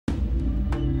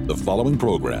The following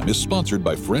program is sponsored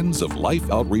by Friends of Life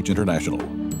Outreach International.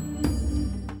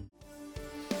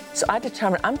 So I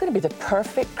determined I'm going to be the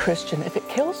perfect Christian if it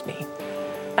kills me.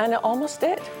 And it almost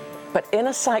did. But in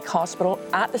a psych hospital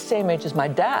at the same age as my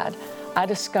dad, I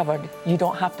discovered you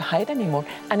don't have to hide anymore.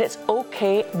 And it's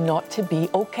okay not to be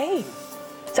okay.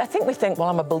 So I think we think, well,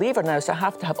 I'm a believer now, so I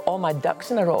have to have all my ducks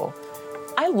in a row.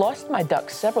 I lost my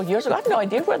ducks several years ago. I have no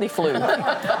idea where they flew.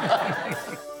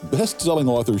 Best-selling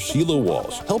author Sheila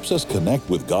Walsh helps us connect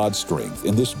with God's strength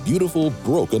in this beautiful,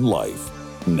 broken life.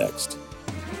 Next.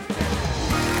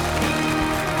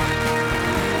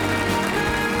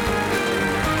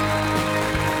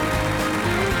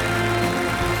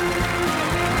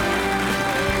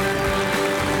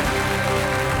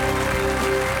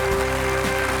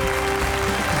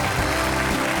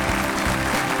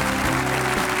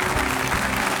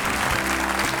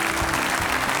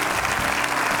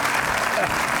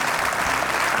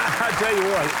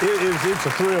 It's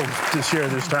a thrill to share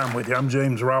this time with you. I'm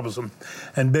James Robinson,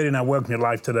 and Betty and I welcome you to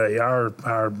life today. Our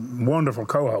wonderful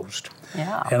co-host,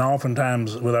 and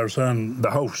oftentimes with our son,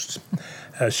 the host,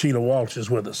 Sheila Walsh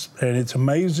is with us. And it's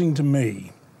amazing to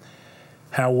me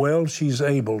how well she's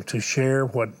able to share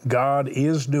what God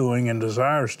is doing and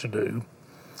desires to do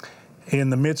in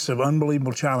the midst of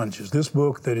unbelievable challenges. This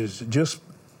book that is just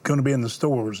going to be in the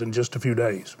stores in just a few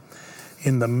days,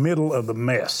 in the middle of the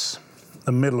mess.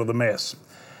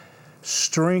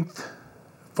 Strength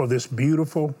for this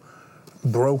beautiful,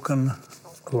 broken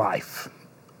life.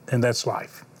 And that's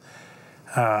life.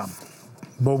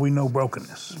 But we know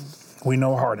brokenness. We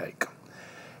know heartache.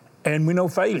 And we know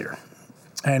failure.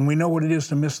 And we know what it is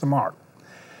to miss the mark.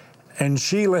 And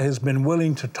Sheila has been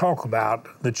willing to talk about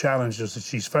the challenges that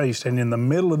she's faced. And in the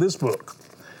middle of this book,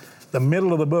 the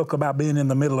middle of the book about being in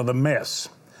the middle of the mess,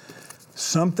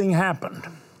 something happened.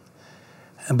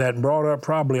 And that brought up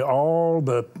probably all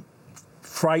the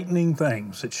frightening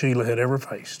things that Sheila had ever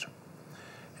faced.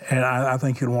 And I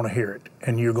think you'll want to hear it.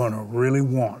 And you're going to really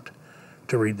want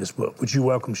to read this book. Would you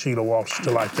welcome Sheila Walsh to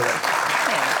life today?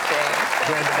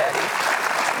 Thanks, James.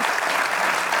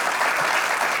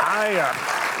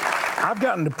 I've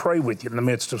gotten to pray with you in the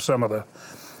midst of some of the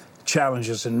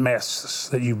challenges and messes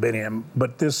that you've been in.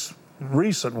 But this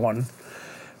recent one,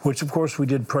 which of course we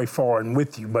did pray for and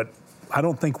with you, but I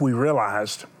don't think we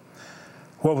realized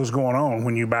what was going on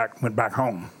when you went back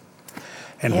home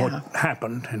and what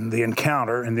happened and the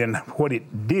encounter and then what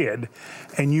it did.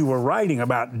 And you were writing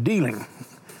about dealing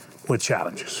with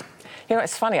challenges. You know,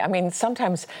 it's funny. I mean,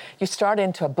 sometimes you start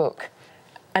into a book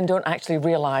and don't actually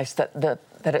realize that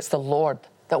it's the Lord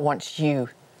that wants you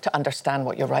to understand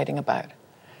what you're writing about.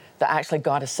 That actually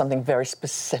God has something very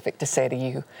specific to say to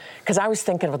you. Because I was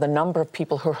thinking of the number of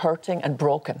people who are hurting and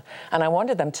broken. And I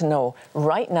wanted them to know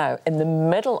right now, in the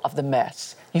middle of the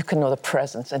mess, you can know the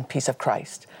presence and peace of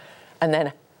Christ. And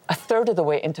then a third of the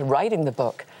way into writing the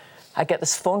book, I get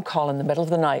this phone call in the middle of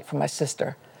the night from my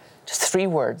sister. Just 3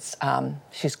 words,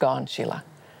 she's gone, Sheila.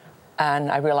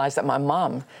 And I realized that my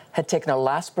mom had taken her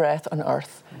last breath on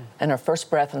earth and her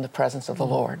first breath in the presence of the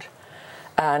Lord.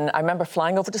 And I remember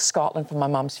flying over to Scotland for my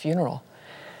mom's funeral.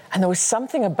 And there was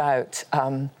something about,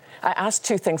 I asked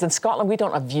 2 things. In Scotland, we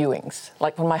don't have viewings.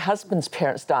 Like when my husband's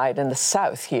parents died in the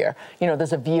south here, you know,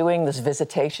 there's a viewing, there's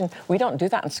visitation. We don't do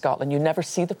that in Scotland. You never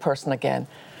see the person again.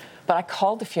 But I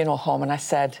called the funeral home and I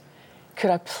said,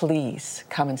 could I please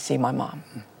come and see my mom?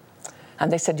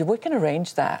 And they said, we can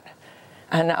arrange that.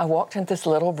 And I walked into this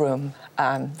little room,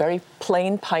 very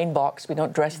plain pine box. We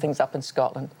don't dress things up in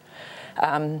Scotland.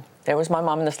 There was my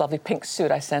mom in this lovely pink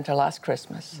suit I sent her last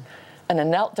Christmas. And I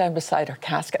knelt down beside her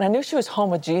casket. And I knew she was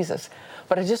home with Jesus,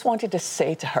 but I just wanted to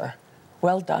say to her,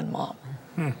 well done, Mom.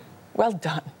 Well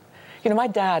done. You know, my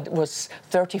dad was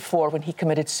 34 when he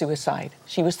committed suicide.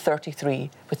 She was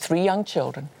 33 with 3 young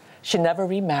children. She never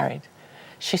remarried.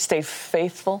 She stayed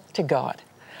faithful to God.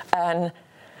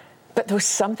 But there was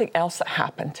something else that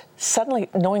happened. Suddenly,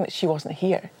 knowing that she wasn't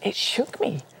here, it shook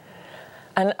me.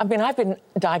 And I mean, I've been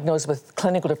diagnosed with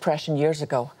clinical depression years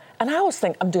ago. And I always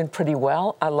think I'm doing pretty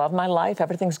well. I love my life.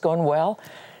 Everything's going well.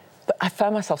 But I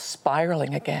found myself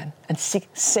spiraling again and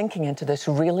sinking into this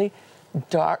really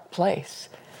dark place.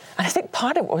 And I think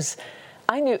part of it was,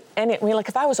 like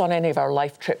if I was on any of our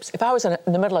life trips, if I was in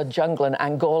the middle of jungle in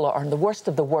Angola or in the worst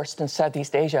of the worst in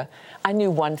Southeast Asia, I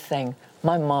knew one thing,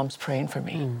 my mom's praying for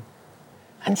me.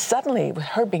 And suddenly, with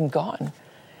her being gone,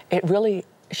 it really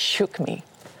shook me.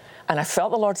 And I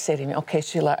felt the Lord say to me, okay,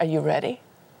 Sheila, are you ready?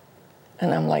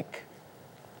 And I'm like,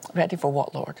 ready for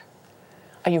what, Lord?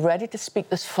 Are you ready to speak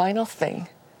this final thing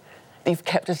that you've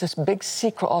kept as this big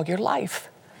secret all your life?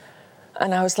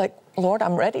 And I was like, Lord,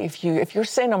 I'm ready. If you're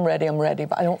saying I'm ready,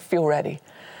 but I don't feel ready.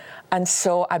 And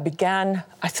so I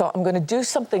thought, I'm going to do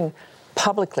something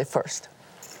publicly first.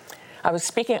 I was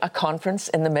speaking at a conference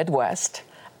in the Midwest,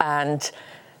 and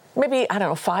maybe,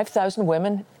 5,000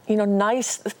 women,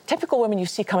 nice, typical women you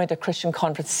see coming to a Christian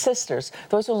conference, sisters,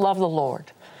 those who love the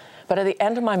Lord. But at the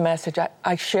end of my message,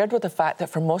 I shared with the fact that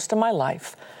for most of my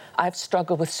life, I've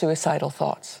struggled with suicidal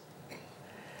thoughts.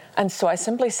 And so I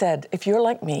simply said, if you're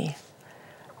like me,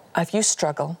 if you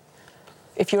struggle,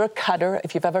 if you're a cutter,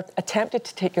 if you've ever attempted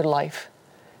to take your life,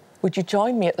 would you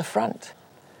join me at the front?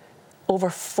 Over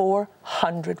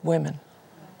 400 women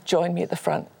joined me at the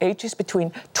front, ages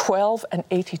between 12 and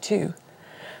 82.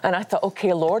 And I thought,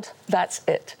 okay, Lord, that's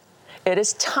it. It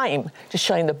is time to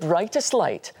shine the brightest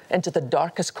light into the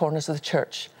darkest corners of the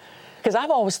church. Because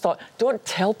I've always thought, don't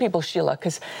tell people, Sheila,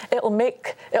 because it'll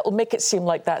make it seem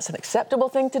like that's an acceptable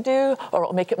thing to do, or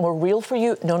it'll make it more real for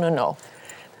you. No.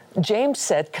 James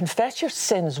said, confess your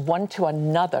sins one to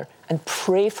another and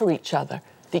pray for each other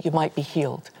that you might be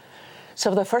healed. So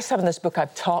for the first time in this book,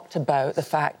 I've talked about the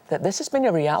fact that this has been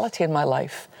a reality in my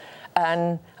life.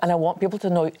 And I want people to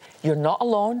know you're not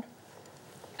alone,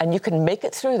 and you can make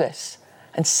it through this.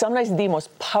 And sometimes the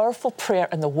most powerful prayer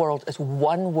in the world is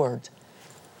one word: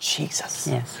 Jesus.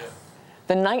 Yes.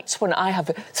 The nights when I have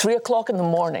 3 o'clock in the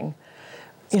morning,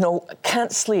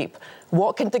 can't sleep,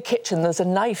 walk into the kitchen, there's a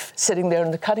knife sitting there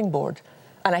on the cutting board,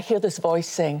 and I hear this voice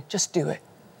saying, just do it.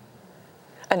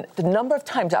 And the number of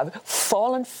times I've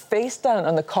fallen face down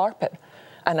on the carpet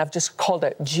and I've just called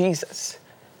out, Jesus,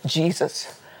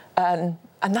 Jesus. And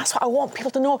that's what I want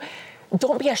people to know.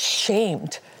 Don't be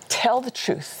ashamed. Tell the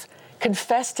truth.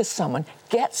 Confess to someone.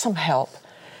 Get some help.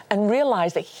 And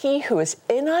realize that he who is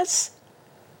in us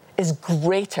is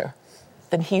greater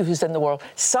than he who's in the world.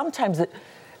 Sometimes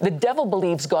the devil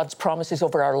believes God's promises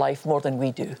over our life more than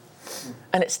we do.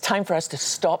 And it's time for us to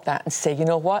stop that and say, you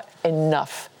know what?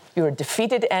 Enough. You're a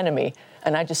defeated enemy.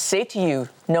 And I just say to you,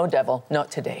 no, devil,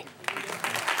 not today.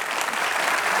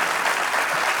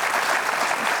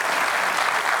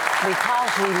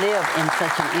 Because we live in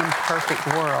such an imperfect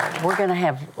world, we're going to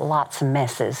have lots of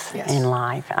messes in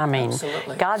life. I mean,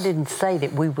 absolutely. God didn't say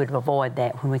that we would avoid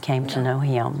that when we came to know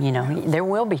him. There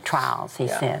will be trials, he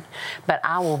said, but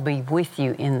I will be with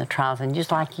you in the trials. And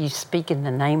just like you speak in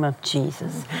the name of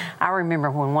Jesus. I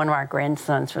remember when one of our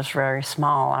grandsons was very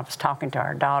small, I was talking to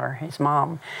our daughter, his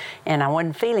mom, and I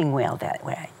wasn't feeling well that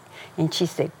way. And she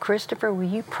said, Christopher, will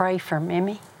you pray for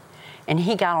Mimi? And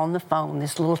he got on the phone,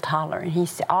 this little toddler,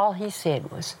 and all he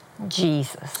said was,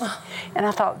 Jesus. And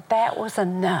I thought that was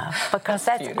enough, because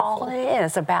that's beautiful. all it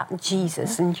is about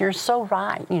Jesus. And you're so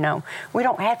right, we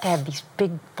don't have to have these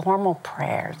big formal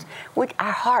prayers.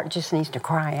 Our heart just needs to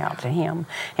cry out to him,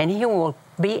 and he will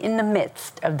be in the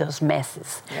midst of those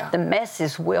messes. Yeah. The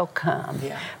messes will come,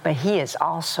 but he is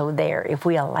also there if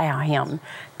we allow him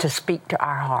to speak to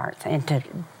our hearts and to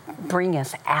bring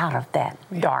us out of that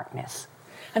darkness.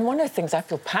 And one of the things I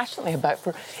feel passionately about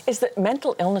is that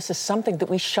mental illness is something that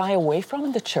we shy away from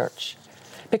in the church.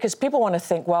 Because people want to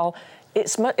think, well,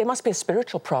 it must be a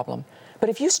spiritual problem. But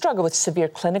if you struggle with severe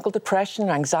clinical depression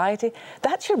or anxiety,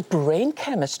 that's your brain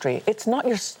chemistry. It's not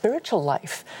your spiritual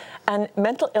life. And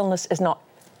mental illness is not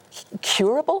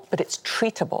curable, but it's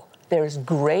treatable. There is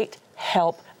great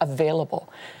help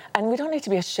available. And we don't need to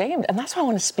be ashamed. And that's why I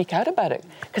want to speak out about it.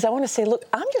 Because I want to say, look,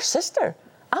 I'm your sister.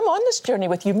 I'm on this journey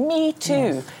with you. Me too.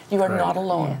 Yes. You are not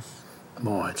alone. Yes.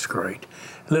 Boy, it's great.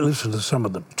 Listen to some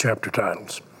of the chapter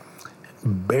titles.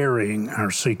 Burying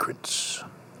Our Secrets.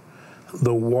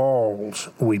 The Walls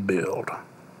We Build.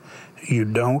 You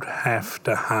Don't Have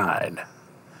to Hide.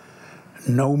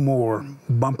 No More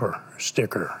Bumper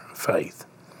Sticker Faith.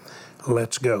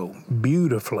 Let's Go.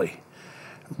 Beautifully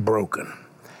Broken.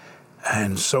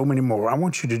 And so many more. I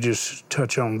want you to just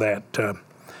touch on that.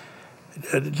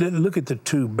 Look at the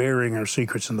two, burying our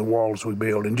secrets in the walls we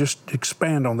build, and just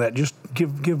expand on that. Just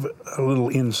give a little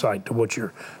insight to what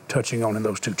you're touching on in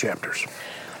those two chapters.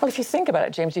 Well, if you think about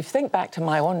it, James, if you think back to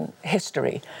my own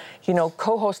history,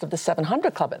 co-host of the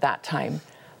 700 Club at that time,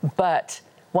 but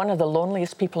one of the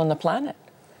loneliest people on the planet.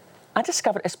 I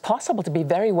discovered it's possible to be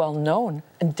very well known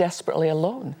and desperately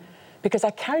alone, because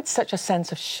I carried such a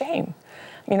sense of shame.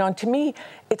 And to me,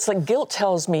 it's like guilt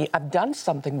tells me I've done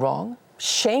something wrong.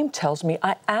 Shame tells me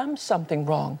I am something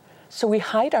wrong. So we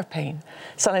hide our pain.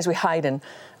 Sometimes we hide in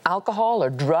alcohol or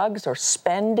drugs or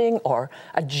spending or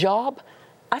a job.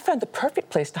 I found the perfect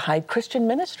place to hide Christian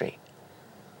ministry.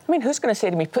 I mean, who's going to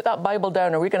say to me, put that Bible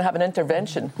down or we're going to have an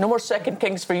intervention? No more 2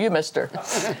 Kings for you, mister.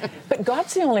 But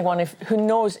God's the only one who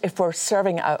knows if we're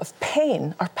serving out of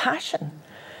pain or passion.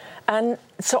 And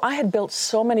so I had built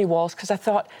so many walls because I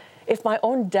thought, if my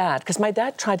own dad, because my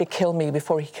dad tried to kill me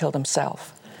before he killed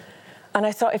himself. And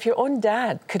I thought, if your own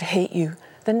dad could hate you,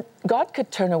 then God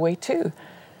could turn away too.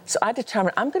 So I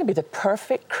determined I'm going to be the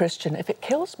perfect Christian if it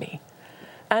kills me.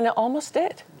 And it almost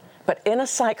did. But in a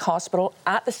psych hospital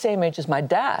at the same age as my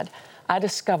dad, I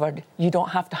discovered you don't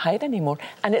have to hide anymore.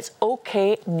 And it's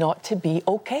okay not to be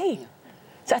okay.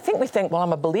 So I think we think, well,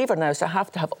 I'm a believer now, so I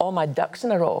have to have all my ducks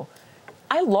in a row.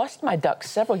 I lost my ducks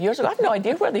several years ago. I have no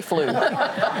idea where they flew.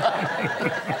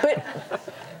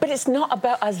 But it's not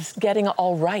about us getting it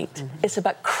all right. Mm-hmm. It's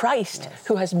about Christ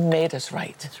who has made us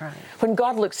right. That's right. When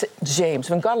God looks at James,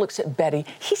 when God looks at Betty,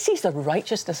 he sees the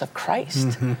righteousness of Christ.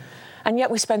 Mm-hmm. And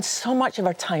yet we spend so much of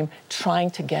our time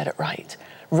trying to get it right,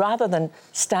 rather than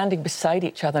standing beside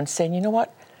each other and saying, you know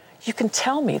what, you can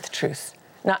tell me the truth.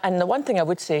 Now, and the one thing I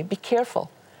would say, be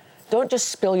careful. Don't just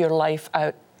spill your life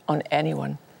out on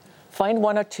anyone. Find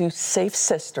one or two safe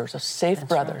sisters or safe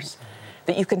brothers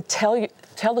that you can tell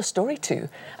the story to,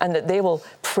 and that they will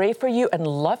pray for you and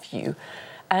love you.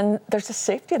 And there's a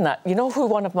safety in that. You know who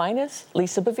one of mine is?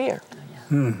 Lisa Bevere.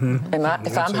 Mm-hmm.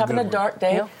 If I'm having a dark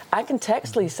day, I can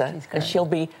text Lisa, and she'll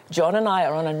be, John and I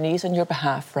are on our knees on your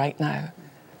behalf right now.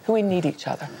 We need each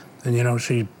other. And you know,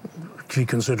 she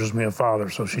considers me a father,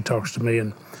 so she talks to me,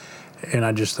 and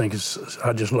I just think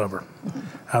I just love her.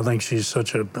 Mm-hmm. I think she's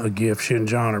such a gift. She and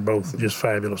John are both just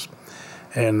fabulous.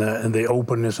 And the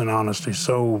openness and honesty,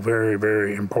 so very,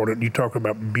 very important. You talk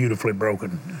about beautifully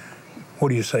broken.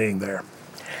 What are you saying there?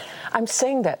 I'm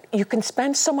saying that you can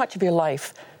spend so much of your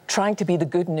life trying to be the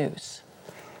good news.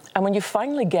 And when you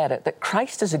finally get it, that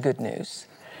Christ is the good news,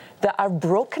 that our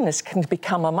brokenness can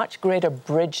become a much greater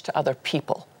bridge to other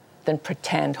people than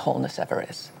pretend wholeness ever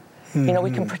is. Mm-hmm. You know,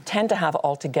 we can pretend to have it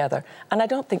all together, and I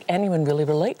don't think anyone really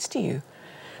relates to you.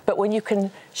 But when you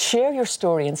can share your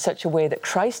story in such a way that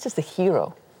Christ is the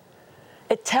hero,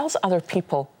 it tells other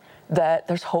people that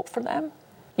there's hope for them.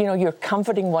 You know, you're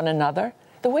comforting one another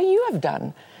the way you have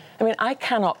done. I mean, I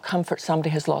cannot comfort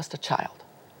somebody who's lost a child.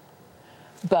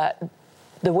 But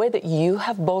the way that you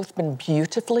have both been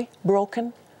beautifully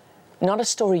broken, not a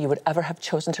story you would ever have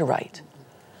chosen to write,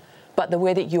 but the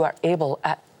way that you are able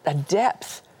at a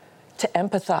depth to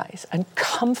empathize and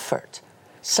comfort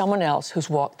someone else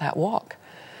who's walked that walk.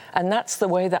 And that's the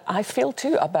way that I feel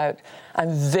too about,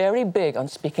 I'm very big on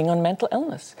speaking on mental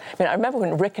illness. I mean, I remember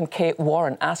when Rick and Kate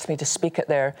Warren asked me to speak at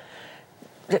I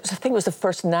think it was the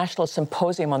first national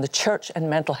symposium on the church and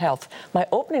mental health. My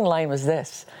opening line was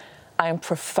this: I am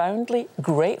profoundly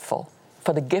grateful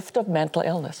for the gift of mental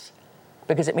illness,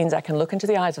 because it means I can look into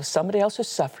the eyes of somebody else who's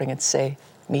suffering and say,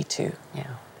 me too. Yeah.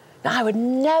 Now, I would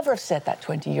never have said that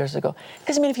 20 years ago.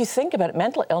 Because, I mean, if you think about it,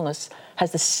 mental illness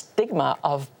has the stigma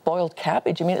of boiled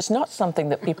cabbage. I mean, it's not something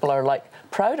that people are, like,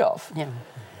 proud of. Yeah.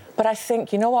 But I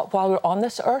think, you know what, while we're on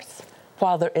this earth,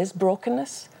 while there is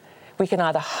brokenness, we can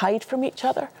either hide from each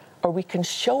other or we can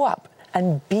show up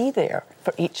and be there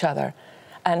for each other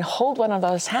and hold one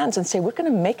another's hands and say, we're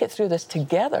going to make it through this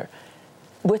together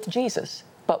with Jesus,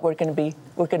 but we're going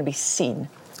to be seen.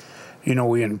 You know,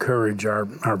 we encourage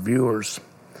our viewers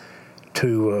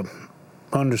to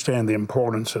understand the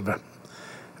importance of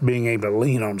being able to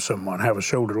lean on someone, have a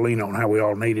shoulder to lean on, how we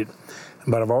all need it.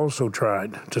 But I've also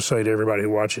tried to say to everybody who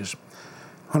watches,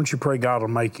 why don't you pray God will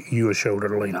make you a shoulder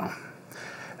to lean on?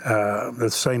 The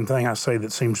same thing I say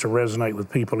that seems to resonate with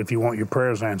people. If you want your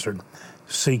prayers answered,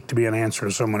 seek to be an answer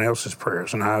to someone else's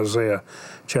prayers. And Isaiah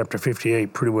chapter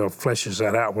 58 pretty well fleshes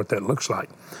that out, what that looks like.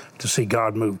 To see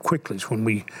God move quickly is when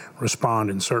we respond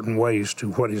in certain ways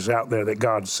to what is out there that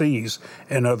God sees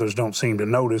and others don't seem to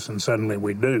notice, and suddenly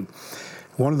we do.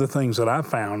 One of the things that I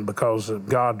found, because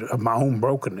of my own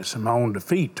brokenness and my own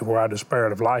defeat, to where I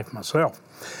despaired of life myself,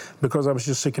 because I was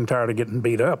just sick and tired of getting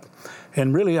beat up.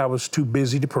 And really, I was too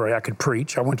busy to pray. I could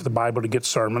preach. I went to the Bible to get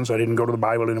sermons. I didn't go to the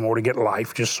Bible anymore to get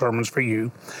life, just sermons for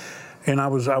you. And I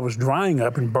was drying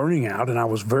up and burning out, and I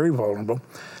was very vulnerable.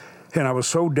 And I was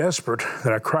so desperate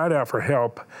that I cried out for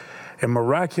help, and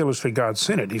miraculously God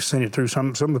sent it. He sent it through some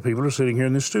of the people who are sitting here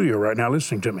in this studio right now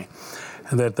listening to me,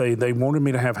 and that they wanted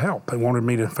me to have help. They wanted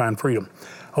me to find freedom.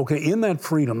 Okay, in that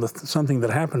freedom, something that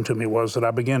happened to me was that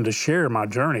I began to share my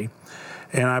journey,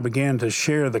 and I began to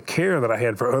share the care that I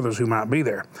had for others who might be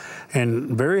there.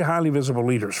 And very highly visible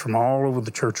leaders from all over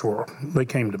the church world, they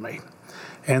came to me,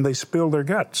 and they spilled their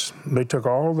guts. They took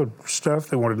all the stuff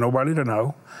they wanted nobody to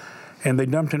know, and they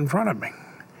dumped it in front of me.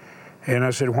 And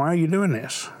I said, why are you doing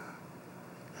this?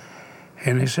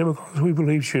 And they said, because we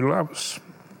believe you love us,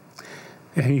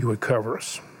 and you would cover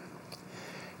us.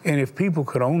 And if people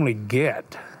could only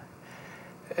get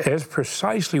as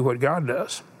precisely what God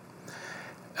does,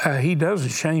 He doesn't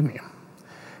shame you,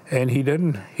 and He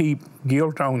doesn't heap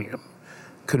guilt on you.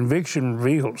 Conviction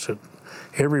reveals it.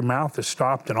 Every mouth is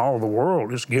stopped in all the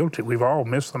world is guilty. We've all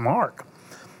missed the mark.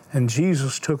 And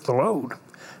Jesus took the load,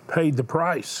 paid the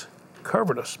price,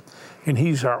 covered us. And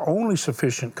He's our only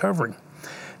sufficient covering.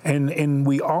 And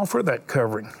we offer that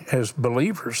covering as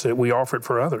believers, that we offer it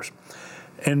for others.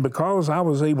 And because I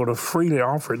was able to freely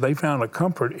offer it, they found a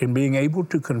comfort in being able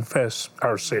to confess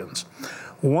our sins,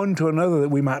 one to another, that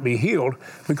we might be healed.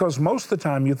 Because most of the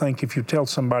time you think if you tell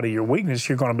somebody your weakness,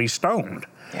 you're going to be stoned.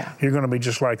 Yeah. You're going to be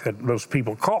just like those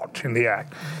people caught in the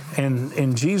act.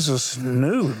 And Jesus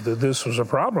knew that this was a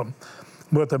problem.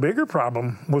 But the bigger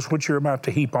problem was what you're about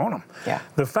to heap on them. Yeah.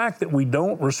 The fact that we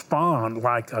don't respond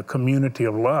like a community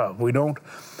of love. We don't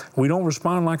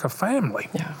respond like a family.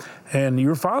 Yeah. And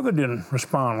your father didn't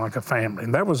respond like a family.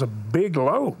 And that was a big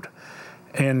load.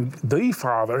 And the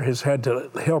Father has had to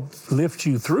help lift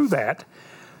you through that.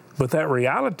 But that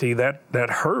reality, that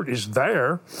hurt is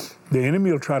there. The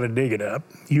enemy will try to dig it up.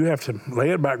 You have to lay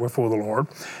it back before the Lord.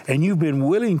 And you've been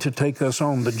willing to take us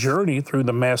on the journey through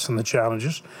the mess and the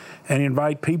challenges and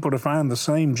invite people to find the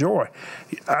same joy.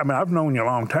 I mean, I've known you a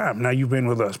long time. Now you've been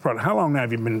with us. Probably, how long now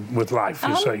have you been with Life?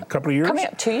 You say a couple of years? Coming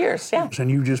up 2 years, yeah.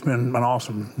 And you've just been an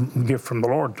awesome gift from the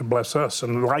Lord to bless us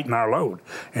and lighten our load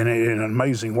in an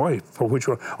amazing way. For which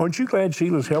aren't you glad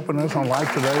Sheila's helping us on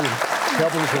Life today and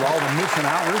helping us with all the mission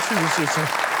outreach?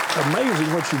 It's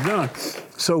amazing what you've done.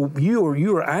 So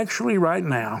you are actually right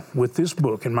now with this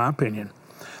book, in my opinion,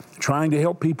 trying to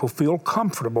help people feel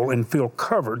comfortable and feel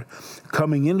covered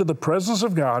coming into the presence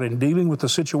of God and dealing with the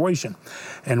situation.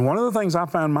 And one of the things I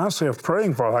found myself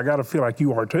praying for, I got to feel like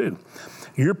you are too,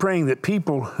 you're praying that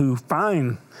people who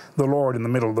find the Lord in the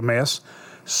middle of the mess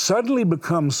suddenly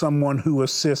become someone who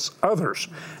assists others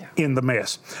in the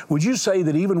mess. Would you say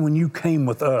that even when you came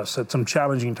with us at some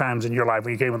challenging times in your life,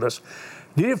 when you came with us,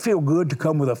 did it feel good to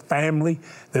come with a family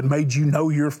that made you know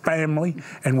your family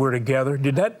and we're together?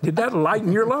 Did that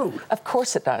lighten your load? Of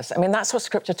course it does. I mean, that's what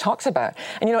Scripture talks about.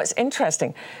 And you know, it's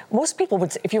interesting. Most people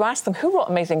would, if you ask them who wrote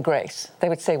Amazing Grace, they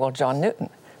would say, well, John Newton.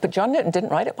 But John Newton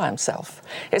didn't write it by himself.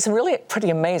 It's really pretty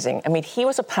amazing. I mean, he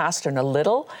was a pastor in a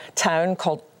little town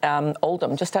called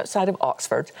Oldham, just outside of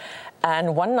Oxford.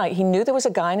 And one night he knew there was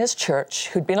a guy in his church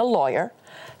who'd been a lawyer,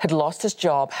 had lost his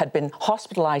job, had been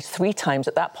hospitalized 3 times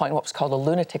at that point, what was called a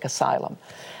lunatic asylum.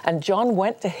 And John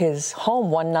went to his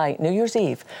home one night, New Year's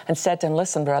Eve, and said to him,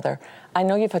 listen, brother, I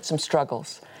know you've had some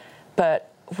struggles,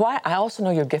 but I also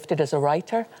know you're gifted as a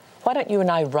writer. Why don't you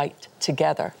and I write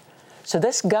together? So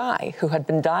this guy who had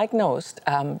been diagnosed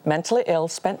mentally ill,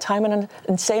 spent time in an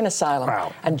insane asylum,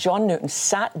 wow. And John Newton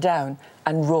sat down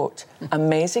and wrote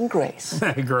Amazing Grace.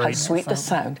 Great. How sweet the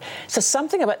sound. So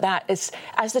something about that is,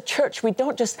 as the church, we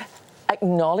don't just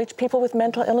acknowledge people with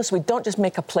mental illness. We don't just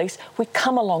make a place. We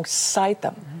come alongside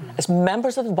them as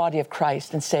members of the body of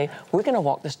Christ and say, we're going to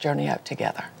walk this journey out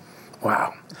together.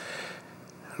 Wow.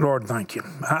 Lord, thank you.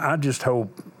 I just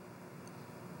hope,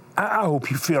 I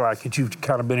hope you feel like that you've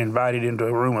kind of been invited into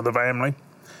a room with the family,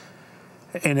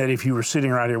 and that if you were sitting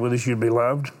right here with us, you'd be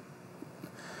loved.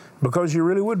 Because you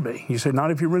really would be. You said,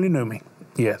 not if you really knew me.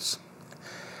 Yes.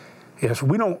 Yes,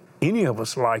 we don't, any of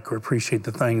us like or appreciate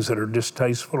the things that are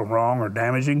distasteful or wrong or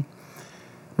damaging,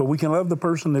 but we can love the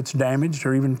person that's damaged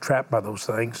or even trapped by those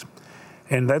things.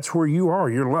 And that's where you are.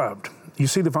 You're loved. You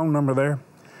see the phone number there?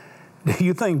 Do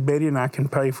you think Betty and I can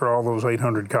pay for all those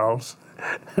 800 calls?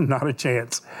 Not a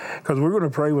chance. Because we're going to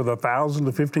pray with 1,000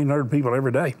 to 1,500 people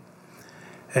every day.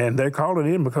 And they're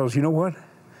calling in because, you know what?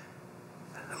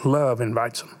 Love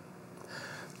invites them.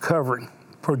 Covering,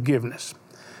 forgiveness,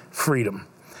 freedom.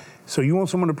 So you want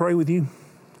someone to pray with you?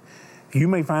 You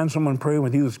may find someone praying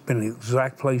with you that's been in the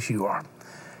exact place you are.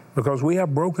 Because we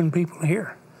have broken people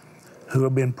here who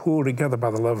have been pulled together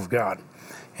by the love of God,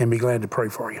 and be glad to pray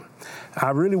for you. I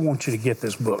really want you to get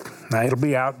this book. Now, it'll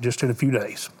be out just in a few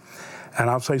days. And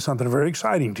I'll say something very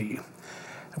exciting to you.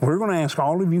 We're going to ask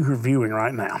all of you who are viewing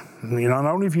right now, you know,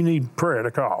 not only if you need prayer to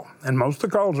call, and most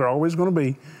of the calls are always going to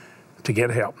be to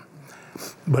get help.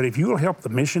 But if you will help the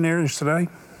missionaries today,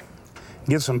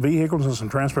 get some vehicles and some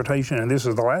transportation, and this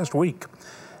is the last week,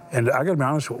 and I got to be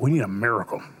honest with you, we need a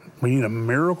miracle. We need a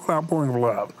miracle outpouring of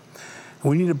love.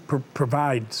 We need to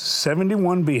provide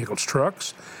 71 vehicles,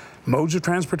 trucks, modes of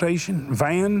transportation,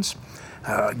 vans,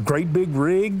 great big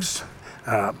rigs,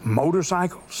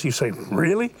 motorcycles. You say,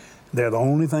 really? They're the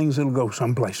only things that'll go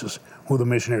some places where the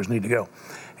missionaries need to go.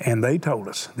 And they told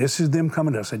us, this is them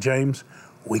coming to us, said, James,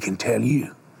 we can tell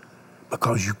you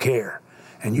because you care,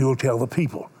 and you'll tell the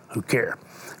people who care.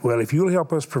 Well, if you'll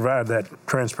help us provide that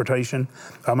transportation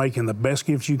by making the best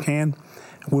gifts you can,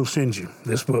 we'll send you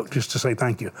this book just to say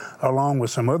thank you, along with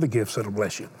some other gifts that'll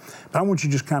bless you. But I want you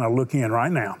to just kind of look in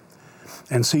right now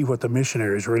and see what the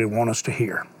missionaries really want us to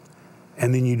hear.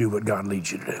 And then you do what God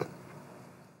leads you to do.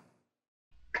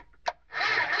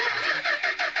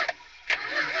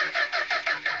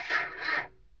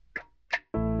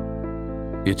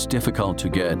 It's difficult to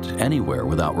get anywhere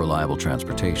without reliable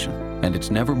transportation, and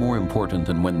it's never more important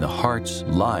than when the hearts,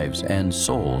 lives, and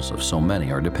souls of so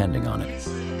many are depending on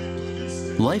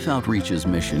it. Life Outreach's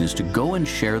mission is to go and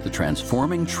share the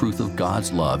transforming truth of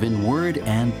God's love in word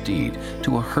and deed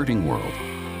to a hurting world.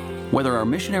 Whether our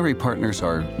missionary partners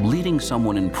are leading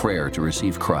someone in prayer to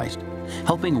receive Christ,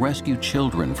 helping rescue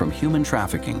children from human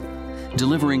trafficking,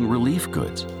 delivering relief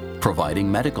goods,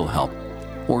 providing medical help,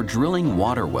 or drilling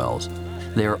water wells,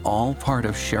 they're all part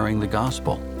of sharing the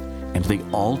gospel, and they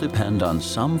all depend on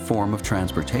some form of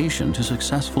transportation to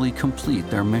successfully complete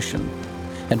their mission.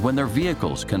 And when their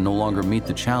vehicles can no longer meet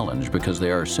the challenge because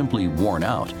they are simply worn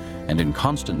out and in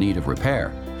constant need of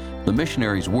repair, the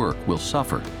missionaries' work will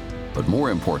suffer. But more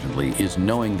importantly is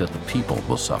knowing that the people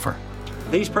will suffer.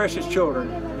 These precious children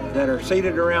that are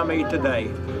seated around me today,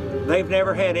 they've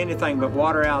never had anything but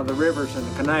water out of the rivers and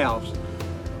the canals.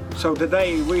 So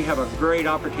today we have a great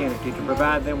opportunity to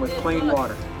provide them with clean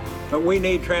water. But we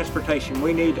need transportation.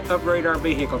 We need to upgrade our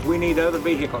vehicles. We need other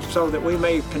vehicles so that we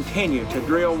may continue to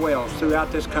drill wells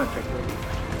throughout this country.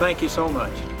 Thank you so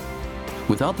much.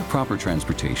 Without the proper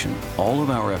transportation, all of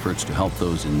our efforts to help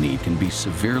those in need can be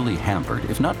severely hampered,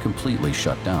 if not completely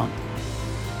shut down.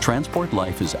 Transport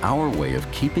Life is our way of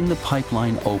keeping the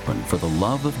pipeline open for the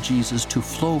love of Jesus to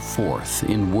flow forth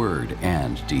in word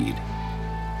and deed.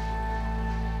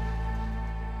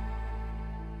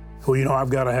 Well, you know, I've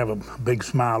got to have a big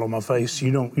smile on my face.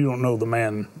 You don't know the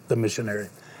man, the missionary.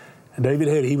 David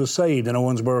Head, he was saved in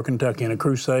Owensboro, Kentucky, in a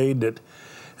crusade that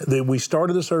we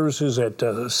started the services at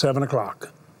 7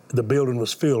 o'clock. The building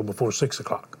was filled before 6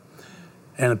 o'clock,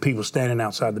 and the people standing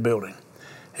outside the building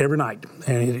every night,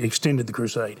 and it extended the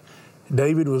crusade.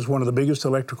 David was one of the biggest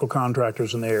electrical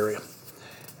contractors in the area,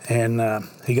 and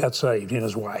he got saved, he and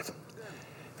his wife.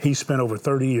 He spent over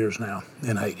 30 years now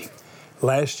in Haiti.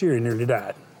 Last year, he nearly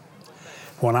died.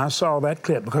 When I saw that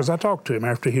clip, because I talked to him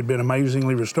after he'd been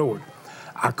amazingly restored,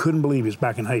 I couldn't believe he's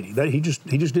back in Haiti. He just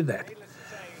did that.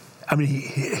 I mean,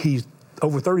 he's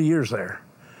over 30 years there.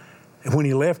 And when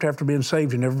he left after being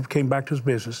saved, he never came back to his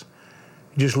business.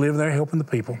 He just lived there helping the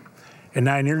people. And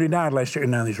now he nearly died last year,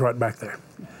 and now he's right back there.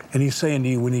 And he's saying to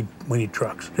you, we need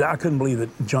trucks. I couldn't believe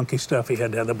that junky stuff he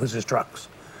had to have, that was his trucks.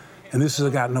 And this is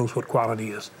a guy that knows what quality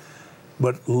is.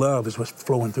 But love is what's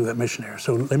flowing through that missionary.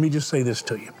 So let me just say this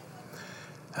to you.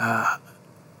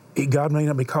 God may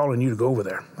not be calling you to go over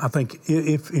there. I think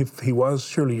if he was,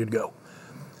 surely you'd go.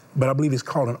 But I believe he's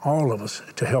calling all of us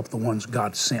to help the ones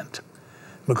God sent,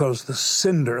 because the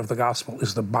sender of the gospel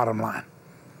is the bottom line.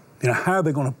 You know, how are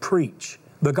they going to preach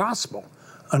the gospel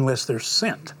unless they're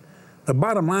sent? The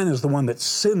bottom line is the one that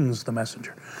sends the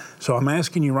messenger. So I'm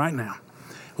asking you right now,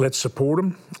 let's support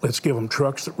them. Let's give them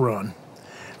trucks that run.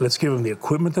 Let's give them the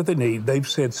equipment that they need. They've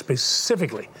said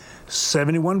specifically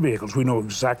 71 vehicles. We know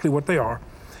exactly what they are.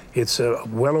 It's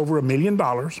well over $1 million.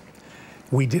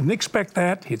 We didn't expect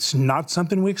that. It's not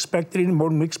something we expected any more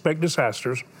than we expect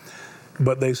disasters.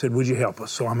 But they said, would you help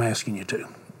us? So I'm asking you to.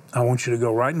 I want you to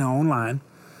go right now online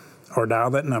or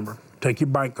dial that number, take your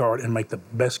bank card, and make the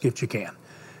best gift you can.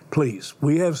 Please,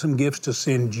 we have some gifts to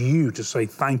send you to say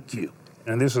thank you.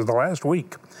 And this is the last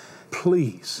week.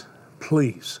 Please,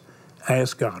 please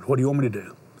ask God, what do you want me to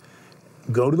do?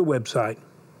 Go to the website,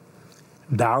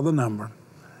 dial the number,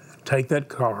 take that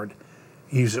card,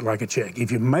 use it like a check.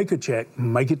 If you make a check,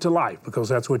 make it to life, because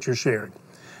that's what you're sharing.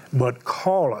 But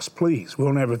call us, please. We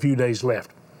only have a few days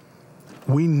left.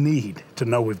 We need to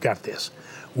know we've got this.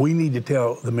 We need to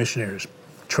tell the missionaries,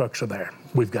 trucks are there.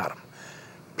 We've got them.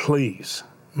 Please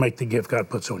make the gift God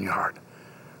puts on your heart.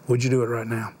 Would you do it right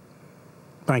now?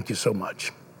 Thank you so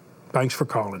much. Thanks for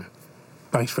calling.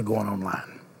 Thanks for going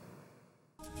online.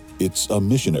 It's a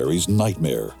missionary's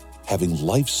nightmare, having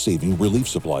life-saving relief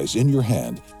supplies in your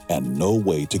hand and no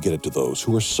way to get it to those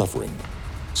who are suffering.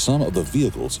 Some of the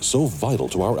vehicles so vital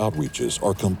to our outreaches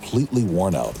are completely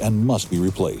worn out and must be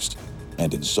replaced.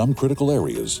 And in some critical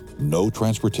areas, no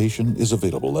transportation is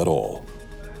available at all.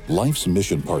 Life's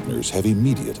mission partners have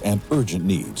immediate and urgent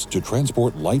needs to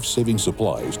transport life-saving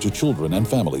supplies to children and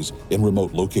families in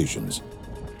remote locations.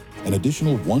 An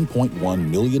additional $1.1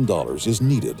 million is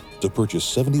needed to purchase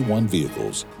 71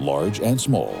 vehicles, large and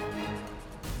small.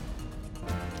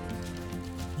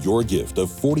 Your gift of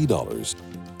 $40,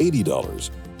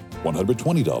 $80,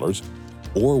 $120,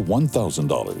 or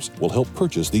 $1,000 will help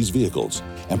purchase these vehicles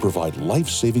and provide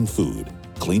life-saving food,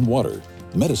 clean water,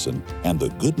 medicine, and the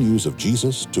good news of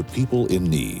Jesus to people in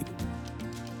need.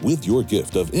 With your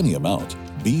gift of any amount,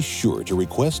 be sure to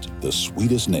request The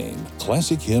Sweetest Name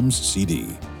Classic Hymns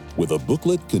CD with a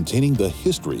booklet containing the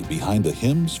history behind the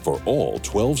hymns for all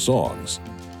 12 songs.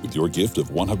 With your gift of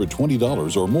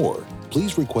 $120 or more,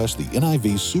 please request the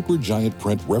NIV Supergiant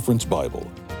Print Reference Bible,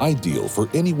 ideal for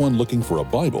anyone looking for a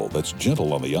Bible that's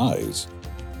gentle on the eyes.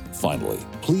 Finally,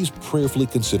 please prayerfully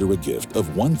consider a gift of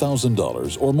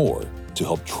 $1,000 or more to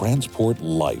help transport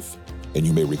life, and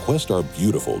you may request our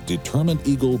beautiful Determined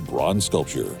Eagle bronze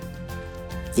sculpture.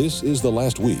 This is the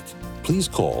last week. Please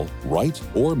call, write,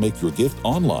 or make your gift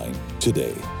online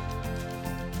today.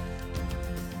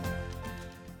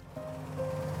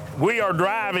 We are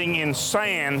driving in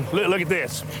sand. Look at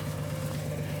this.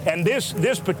 And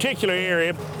this particular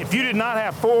area, if you did not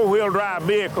have four-wheel drive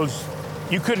vehicles,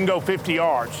 you couldn't go 50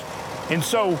 yards. And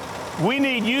so we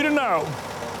need you to know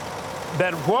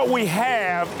that what we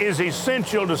have is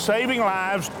essential to saving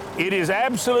lives. It is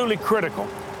absolutely critical.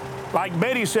 Like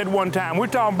Betty said one time, we're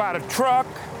talking about a truck.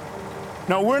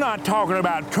 No, we're not talking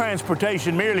about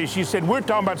transportation merely. She said, we're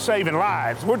talking about saving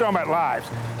lives. We're talking about lives.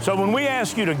 So when we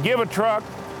ask you to give a truck,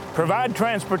 provide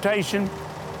transportation,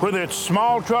 whether it's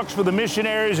small trucks for the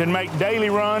missionaries and make daily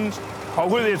runs, or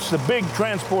whether it's the big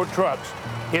transport trucks,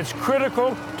 it's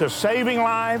critical to saving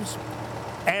lives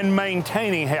and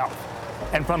maintaining health.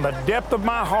 And from the depth of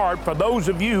my heart, for those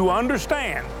of you who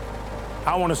understand,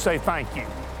 I want to say thank you.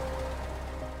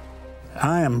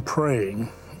 I am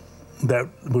praying that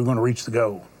we're going to reach the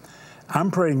goal.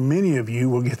 I'm praying many of you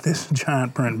will get this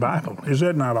giant print Bible. Is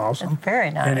that not awesome? It's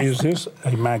very nice. And is this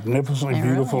a magnificently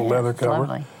beautiful leather cover?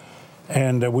 Lovely.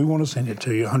 And we want to send it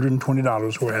to you.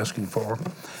 $120 we're asking for.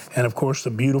 And of course,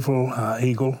 the beautiful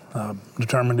eagle,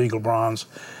 Determined Eagle bronze.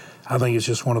 I think it's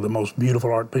just one of the most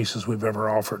beautiful art pieces we've ever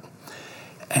offered.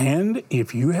 And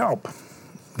if you help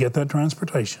get that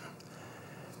transportation,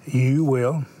 you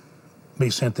will be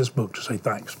sent this book to say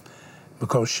thanks.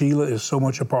 Because Sheila is so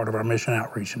much a part of our mission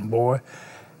outreach. And boy,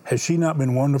 has she not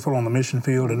been wonderful on the mission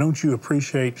field? And don't you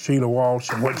appreciate Sheila Walsh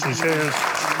and what she says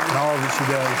and all that she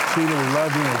does? Sheila, we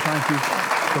love you and thank you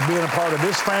for being a part of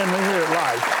this family here at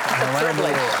Life and around the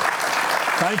world.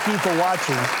 Thank you for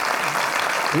watching.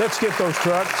 Let's get those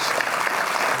trucks.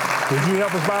 Would you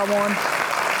help us buy one?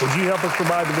 Would you help us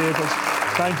provide the vehicles?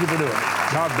 Thank you for doing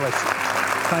it. God bless you.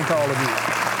 Thank all of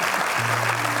you.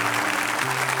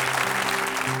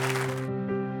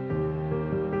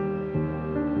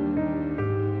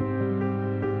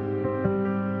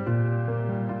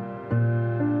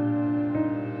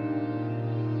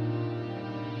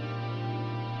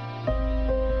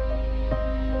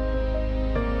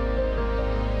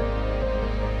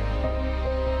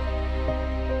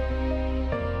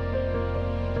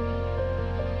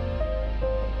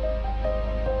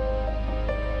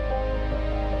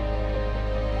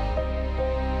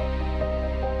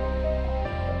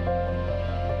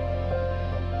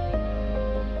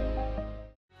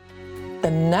 The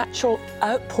natural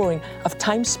outpouring of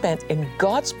time spent in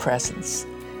God's presence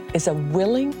is a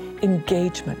willing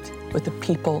engagement with the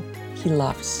people He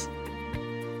loves.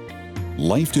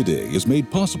 Life Today is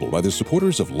made possible by the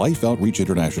supporters of Life Outreach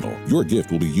International. Your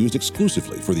gift will be used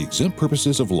exclusively for the exempt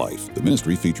purposes of life. The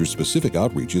ministry features specific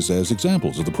outreaches as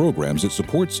examples of the programs it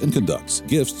supports and conducts.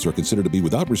 Gifts are considered to be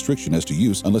without restriction as to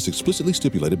use unless explicitly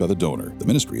stipulated by the donor. The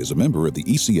ministry is a member of the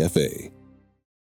ECFA.